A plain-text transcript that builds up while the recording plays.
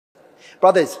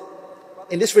Brothers,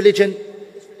 in this religion,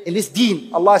 in this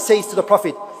deen, Allah says to the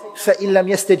Prophet, فَإِن لَمْ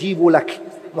يَسْتَجِيبُوا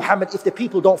لَكَ Muhammad, if the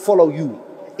people don't follow you,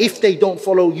 if they don't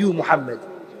follow you, Muhammad,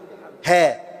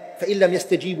 فَإِن لَمْ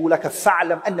يَسْتَجِيبُوا لَكَ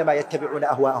فَاعْلَمْ أَنَّمَا يَتَّبِعُونَ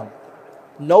أَهْوَاءَهُمْ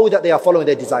Know that they are following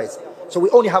their desires. So we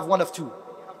only have one of two.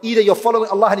 Either you're following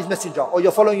Allah and His Messenger, or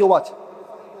you're following your what?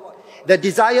 The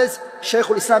desires, Shaykh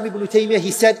al-Islam ibn Taymiyyah,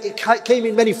 he said it came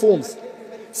in many forms.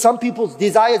 Some people's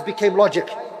desires became logic.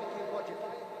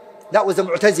 That was the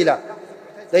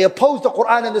Mu'tazila. They opposed the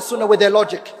Quran and the Sunnah with their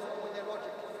logic.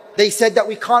 They said that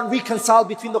we can't reconcile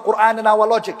between the Quran and our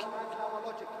logic.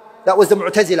 That was the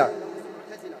Mu'tazila.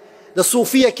 The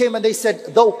Sufiya came and they said,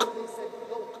 dhawq,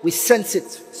 we sense it,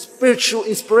 spiritual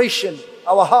inspiration,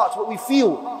 our hearts, what we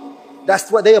feel.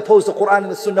 That's what they opposed the Quran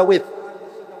and the Sunnah with.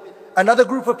 Another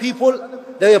group of people,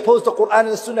 they opposed the Quran and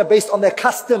the Sunnah based on their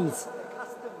customs.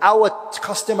 Our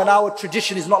custom and our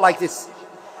tradition is not like this.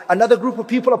 Another group of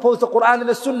people opposed the Quran and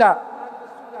the Sunnah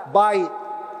by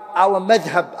our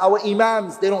madhab, our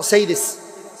imams. They don't say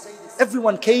this.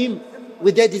 Everyone came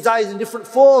with their desires in different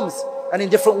forms and in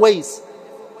different ways.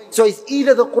 So it's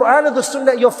either the Quran or the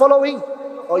Sunnah you're following,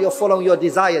 or you're following your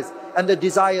desires. And the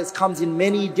desires comes in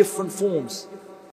many different forms.